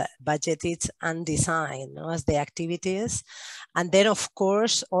well budgeted and designed, no, as the activities. And then, of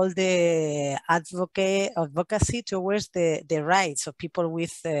course, all the advocacy towards the rights of people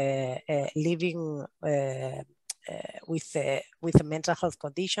with living with a mental health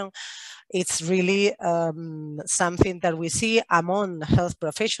condition. It's really something that we see among health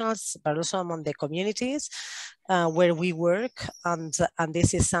professionals, but also among the communities. where we work, and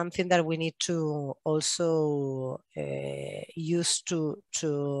this is something that we need to also use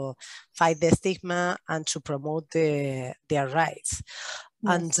to fight the stigma and to promote their rights.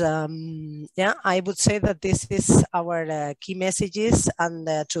 Yes. And yeah, I would say that this is our key messages, and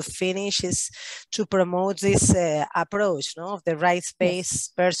to finish is to promote this approach, no, of the rights-based, yes,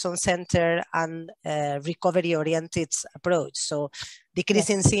 person-centered and recovery-oriented approach. So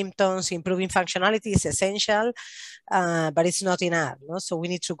decreasing, yes, symptoms, improving functionality is essential, but it's not enough. No? So we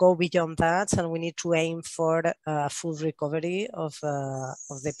need to go beyond that, and we need to aim for full recovery of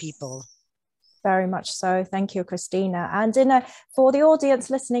the people. Very much so. Thank you, Cristina. And for the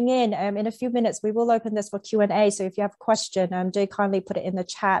audience listening in a few minutes, we will open this for Q&A. So if you have a question, do kindly put it in the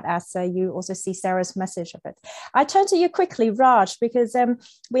chat, as you also see Sarah's message of it. I turn to you quickly, Raj, because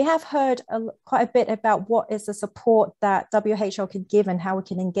we have heard quite a bit about what is the support that WHO can give and how we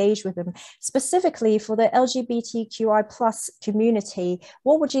can engage with them. Specifically for the LGBTQI+ community,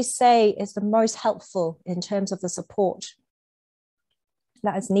 what would you say is the most helpful in terms of the support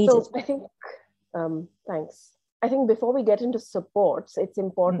that is needed? So I think, thanks. I think before we get into supports, it's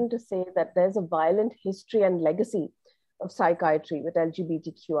important to say that there's a violent history and legacy of psychiatry with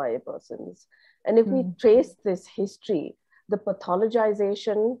LGBTQIA persons. And if we trace this history, the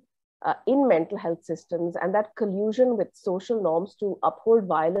pathologization in mental health systems and that collusion with social norms to uphold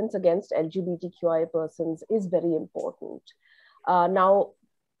violence against LGBTQIA persons is very important. Now,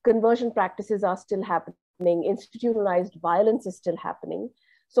 conversion practices are still happening, institutionalized violence is still happening.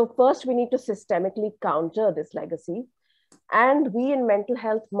 So first, we need to systemically counter this legacy. And we in mental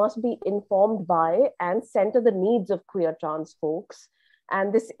health must be informed by and center the needs of queer trans folks.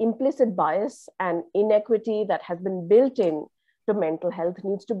 And this implicit bias and inequity that has been built in to mental health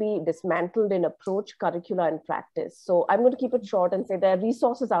needs to be dismantled in approach, curricula, and practice. So I'm going to keep it short and say there are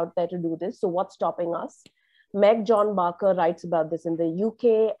resources out there to do this. So what's stopping us? Meg John Barker writes about this in the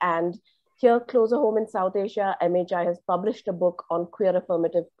UK, and here, closer home in South Asia, MHI has published a book on queer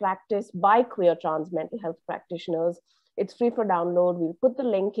affirmative practice by queer trans mental health practitioners. It's free for download. We'll put the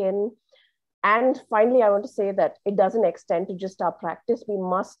link in. And finally, I want to say that it doesn't extend to just our practice. We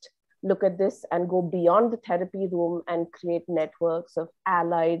must look at this and go beyond the therapy room and create networks of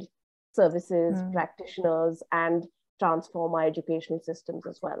allied services, practitioners, and transform our educational systems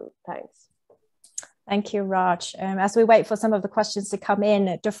as well. Thanks. Thank you, Raj. As we wait for some of the questions to come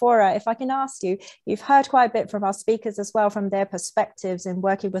in, Devora, if I can ask you, you've heard quite a bit from our speakers as well, from their perspectives in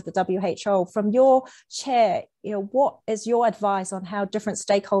working with the WHO. From your chair, what is your advice on how different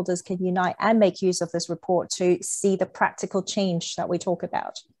stakeholders can unite and make use of this report to see the practical change that we talk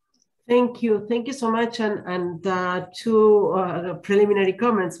about? Thank you. Thank you so much. And two preliminary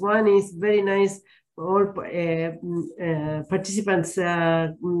comments. One is very nice. All participants,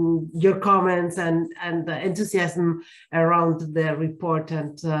 your comments and the enthusiasm around the report,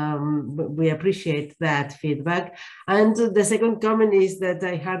 and we appreciate that feedback. And the second comment is that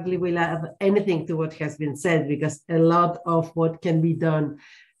I hardly will add anything to what has been said, because a lot of what can be done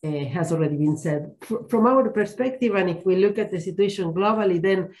has already been said. From our perspective, and if we look at the situation globally,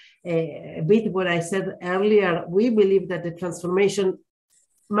 then a bit what I said earlier, we believe that the transformation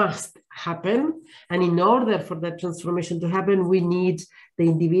must happen. And in order for that transformation to happen, we need the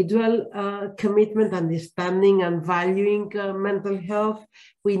individual commitment, understanding and valuing mental health.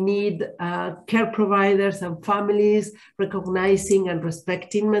 We need care providers and families recognizing and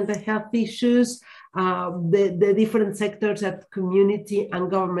respecting mental health issues, the different sectors at community and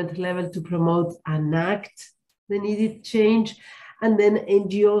government level to promote and enact the needed change. And then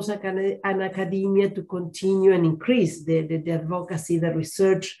NGOs and academia to continue and increase the advocacy, the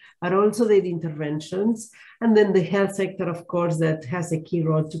research, but also the interventions. And then the health sector, of course, that has a key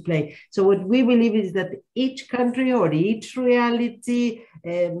role to play. So what we believe is that each country or each reality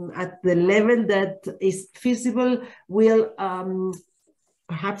at the level that is feasible will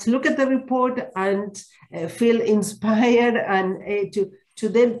perhaps look at the report and feel inspired and to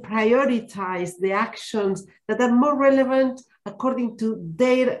then prioritize the actions that are more relevant according to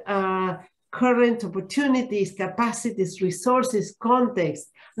their current opportunities, capacities, resources, context,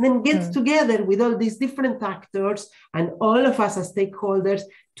 and then gets together with all these different actors and all of us as stakeholders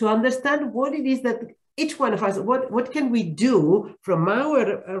to understand what it is that each one of us, what can we do from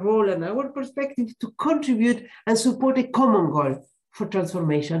our role and our perspective to contribute and support a common goal for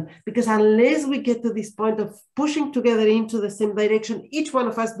transformation. Because unless we get to this point of pushing together into the same direction, each one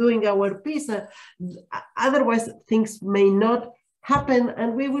of us doing our piece, otherwise things may not happen,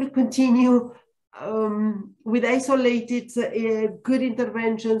 and we will continue with isolated good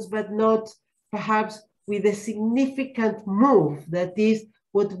interventions, but not perhaps with a significant move that is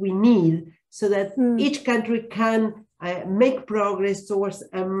what we need so that each country can make progress towards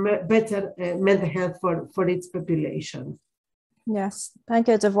a better mental health for its population. Yes, thank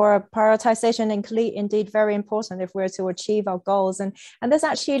you, Devora. Prioritization indeed very important if we're to achieve our goals. And this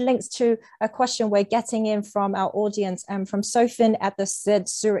actually links to a question we're getting in from our audience and from Sofin at the Sid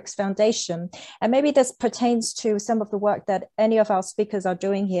Zurich Foundation. And maybe this pertains to some of the work that any of our speakers are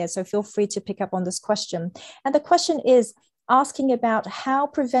doing here. So feel free to pick up on this question. And the question is asking about how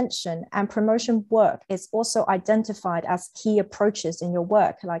prevention and promotion work is also identified as key approaches in your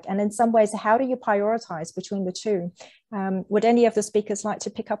work. And in some ways, how do you prioritize between the two? Would any of the speakers like to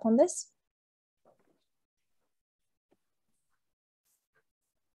pick up on this?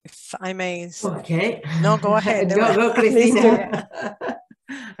 If I may. Okay. No, go ahead. Go, Cristina.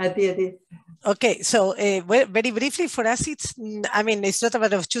 Ati. Okay, so very briefly for us, it's not a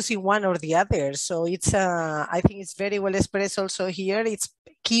matter of choosing one or the other. So it's, I think it's very well expressed also here. It's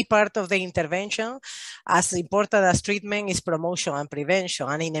key part of the intervention. As important as treatment is promotion and prevention.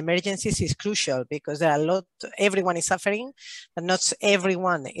 And in emergencies is crucial because there are everyone is suffering, but not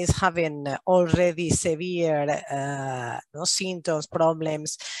everyone is having already severe symptoms,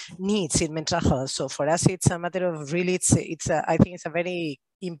 problems, needs in mental health. So for us, it's a matter of really, I think it's a very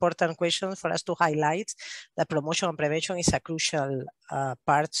important question for us to highlight that promotion and prevention is a crucial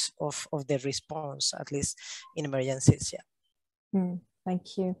part of the response, at least in emergencies. Yeah.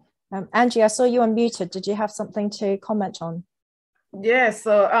 Thank you. Angie, I saw you unmuted. Did you have something to comment on? Yeah,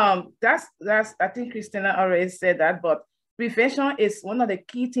 so that's I think Cristina already said that, but prevention is one of the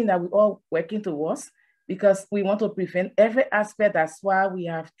key things that we're all working towards because we want to prevent every aspect. That's why we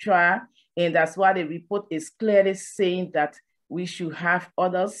have tried, and that's why the report is clearly saying that we should have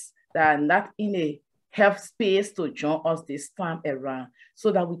others that are not in a health space to join us this time around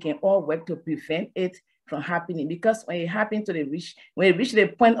so that we can all work to prevent it from happening. Because when it happens when it reach the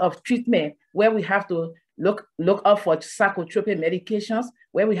point of treatment where we have to look up for psychotropic medications,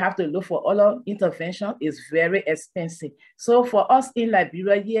 where we have to look for other intervention, is very expensive. So for us in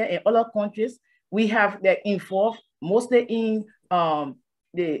Liberia here and other countries, we have that involved mostly in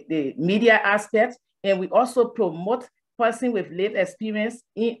the media aspect, and we also promote person with lived experience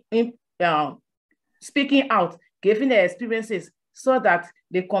in speaking out, giving their experiences so that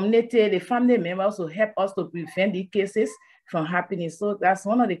the community, the family members will help us to prevent the cases from happening. So that's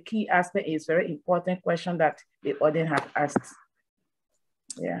one of the key aspects. It's a very important question that the audience have asked.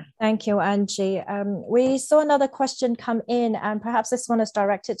 Yeah. Thank you, Angie. We saw another question come in, and perhaps this one is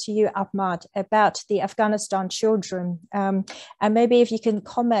directed to you, Ahmad, about the Afghanistan children. And maybe if you can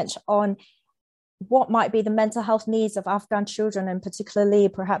comment on what might be the mental health needs of Afghan children, and particularly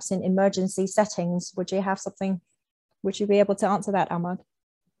perhaps in emergency settings. Would you have something, would you be able to answer that, Ahmad?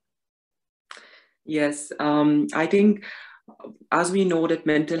 Yes, I think as we know that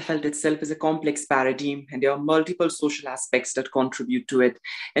mental health itself is a complex paradigm and there are multiple social aspects that contribute to it.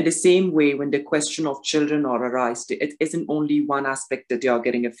 And the same way when the question of children are arised, it isn't only one aspect that they are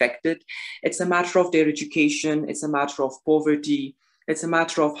getting affected. It's a matter of their education, it's a matter of poverty, it's a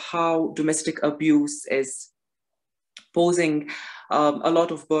matter of how domestic abuse is posing a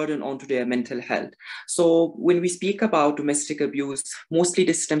lot of burden onto their mental health. So when we speak about domestic abuse, mostly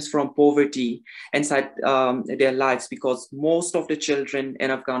this stems from poverty inside their lives, because most of the children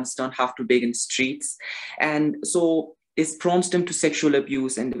in Afghanistan have to beg in streets. And so this prompts them to sexual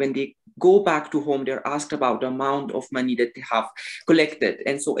abuse. And when they go back to home, they're asked about the amount of money that they have collected.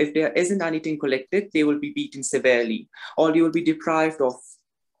 And so if there isn't anything collected, they will be beaten severely, or they will be deprived of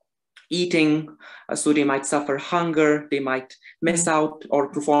eating, so they might suffer hunger, they might miss out or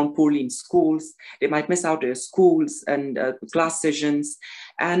perform poorly in schools, they might miss out their schools and class sessions.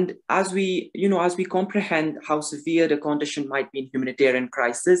 And as we comprehend how severe the condition might be in humanitarian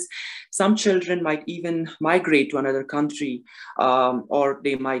crisis, some children might even migrate to another country, or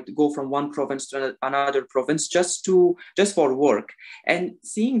they might go from one province to another province just for work. And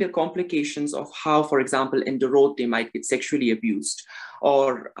seeing the complications of how, for example, in the road, they might get sexually abused,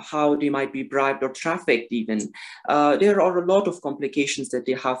 or how they might be bribed or trafficked even. There are a lot of complications that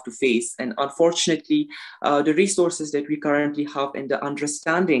they have to face. And unfortunately, the resources that we currently have in the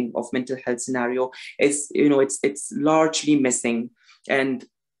understanding of mental health scenario is, it's largely missing. And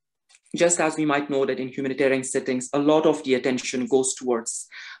just as we might know that in humanitarian settings, a lot of the attention goes towards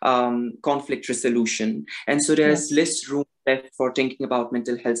conflict resolution. And so there's less room left for thinking about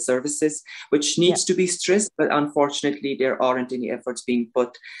mental health services, which needs to be stressed, but unfortunately there aren't any efforts being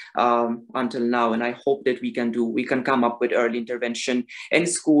put until now. And I hope that we can come up with early intervention in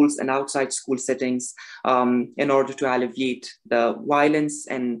schools and outside school settings in order to alleviate the violence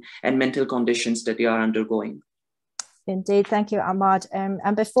and mental conditions that they are undergoing. Indeed, thank you, Ahmad.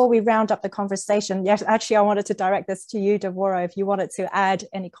 And before we round up the conversation, yes, actually, I wanted to direct this to you, Devora, if you wanted to add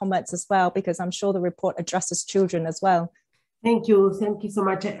any comments as well, because I'm sure the report addresses children as well. Thank you so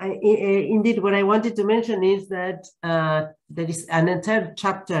much. Indeed, what I wanted to mention is that there is an entire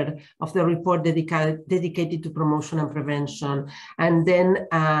chapter of the report dedicated to promotion and prevention. And then,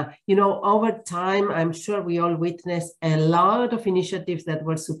 you know, over time, I'm sure we all witnessed a lot of initiatives that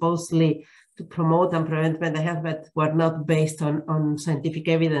were supposedly to promote and prevent mental health, but were not based on scientific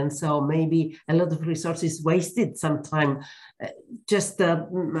evidence. So maybe a lot of resources wasted some time just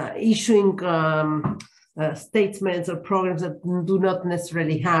issuing statements or programs that do not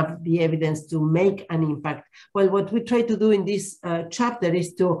necessarily have the evidence to make an impact. Well, what we try to do in this chapter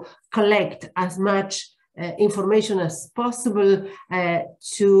is to collect as much information as possible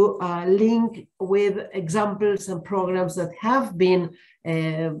to link with examples and programs that have been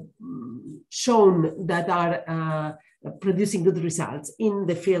shown that are producing good results in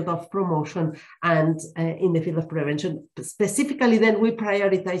the field of promotion and in the field of prevention. Specifically, then we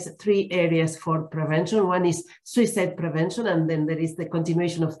prioritize 3 areas for prevention. One is suicide prevention, and then there is the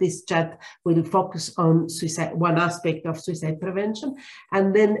continuation of this chat. We'll focus on suicide, one aspect of suicide prevention,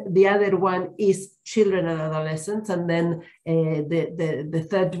 and then the other one is children and adolescents, and then the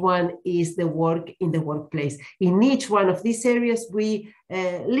third one is the work in the workplace. In each one of these areas, we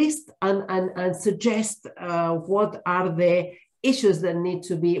list and suggest what are the issues that need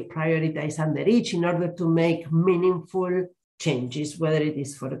to be prioritized under each in order to make meaningful changes, whether it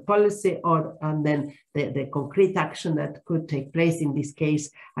is for the policy or and then the concrete action that could take place in this case,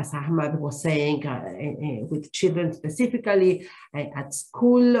 as Ahmad was saying, with children specifically at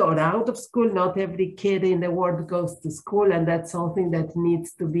school or out of school. Not every kid in the world goes to school, and that's something that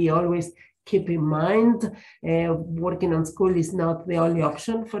needs to be always keep in mind. Working on school is not the only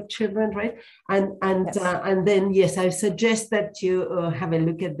option for children, right? And then yes, I suggest that you have a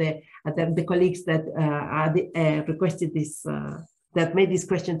look at the colleagues that requested this, that made this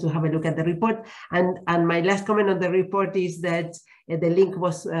question, to have a look at the report. And my last comment on the report is that the link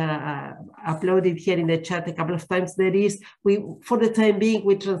was uploaded here in the chat a couple of times. For the time being,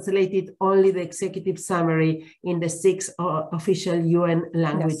 we translated only the executive summary in the 6 official UN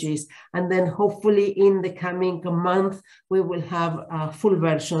languages. Yes. And then hopefully in the coming month, we will have full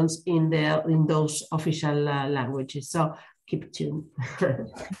versions in those official languages. So keep tuned.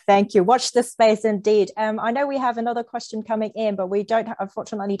 Thank you. Watch this space indeed. I know we have another question coming in, but we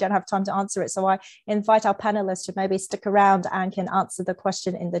unfortunately don't have time to answer it. So I invite our panelists to maybe stick around and can answer the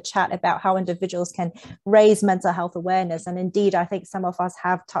question in the chat about how individuals can raise mental health awareness. And indeed, I think some of us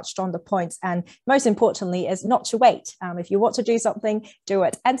have touched on the points. And most importantly is not to wait. If you want to do something, do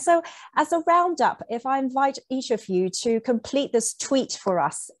it. And so as a roundup, if I invite each of you to complete this tweet for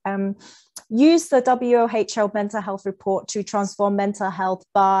us, use the WHO mental health report to transform mental health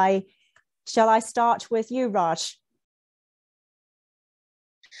by, shall I start with you, Raj?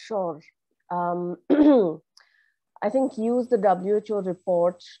 Sure. I think use the WHO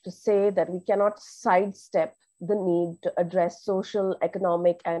report to say that we cannot sidestep the need to address social,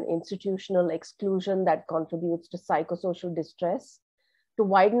 economic, and institutional exclusion that contributes to psychosocial distress, to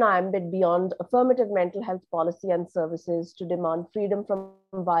widen our ambit beyond affirmative mental health policy and services, to demand freedom from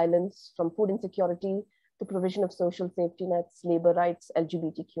violence, from food insecurity, to provision of social safety nets, labor rights,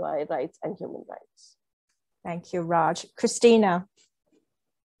 LGBTQI rights, and human rights. Thank you, Raj. Cristina.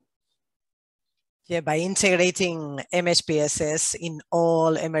 Yeah, by integrating MHPSS in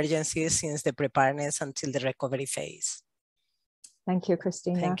all emergencies since the preparedness until the recovery phase. Thank you,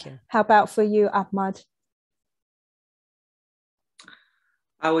 Cristina. Thank you. How about for you, Ahmad?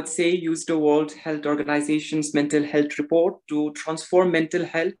 I would say use the World Health Organization's mental health report to transform mental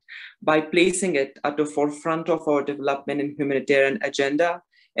health by placing it at the forefront of our development and humanitarian agenda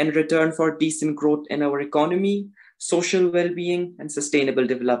in return for decent growth in our economy, social well-being, and sustainable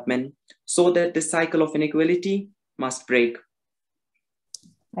development, so that the cycle of inequality must break.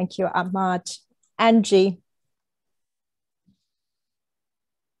 Thank you, Ahmad. Angie.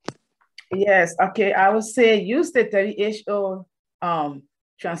 Yes, okay, I would say use the WHO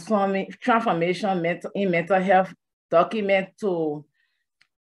transformation in mental health document to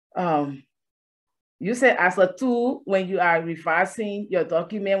use it as a tool when you are revising your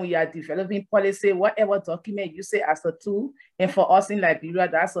document, when you are developing policy, whatever document, use it as a tool. And for us in Liberia,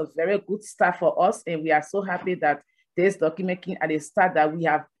 that's a very good start for us. And we are so happy that this document came at the start, that we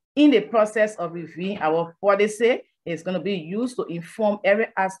have in the process of reviewing our policy. It's going to be used to inform every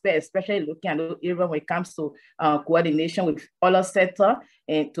aspect, especially looking at the area when it comes to coordination with other sectors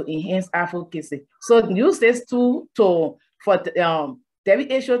and to enhance advocacy. So use this tool for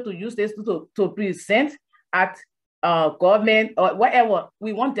WHO to use this tool to present at government or whatever.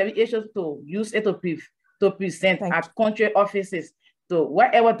 We want WHO to use it to present at country offices. So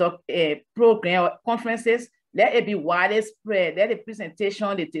whatever program or conferences, let it be widespread. Let the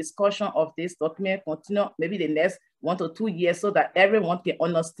presentation, the discussion of this document continue maybe the next 1 to 2 years so that everyone can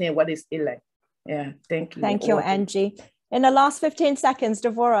understand what it's like. Yeah, thank you. Thank you, Angie. In the last 15 seconds,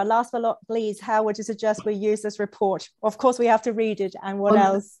 Devora, last but not least, how would you suggest we use this report? Of course, we have to read it. And what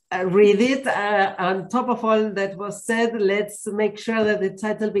else? Read it. On top of all that was said, let's make sure that the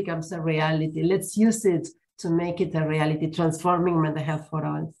title becomes a reality. Let's use it to make it a reality, transforming mental health for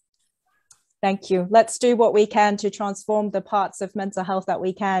all. Thank you. Let's do what we can to transform the parts of mental health that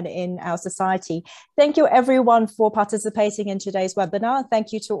we can in our society. Thank you everyone for participating in today's webinar.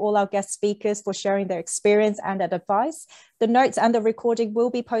 Thank you to all our guest speakers for sharing their experience and their advice. The notes and the recording will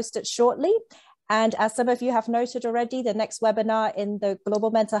be posted shortly. And as some of you have noted already, the next webinar in the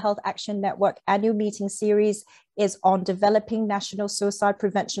Global Mental Health Action Network annual meeting series is on developing national suicide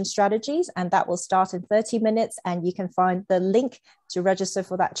prevention strategies. And that will start in 30 minutes. And you can find the link to register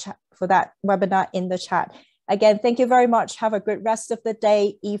for that webinar in the chat. Again, thank you very much. Have a good rest of the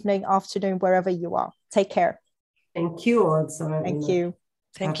day, evening, afternoon, wherever you are. Take care. Thank you also. Thank you.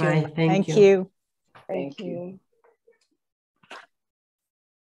 Thank you. Thank you. Thank you.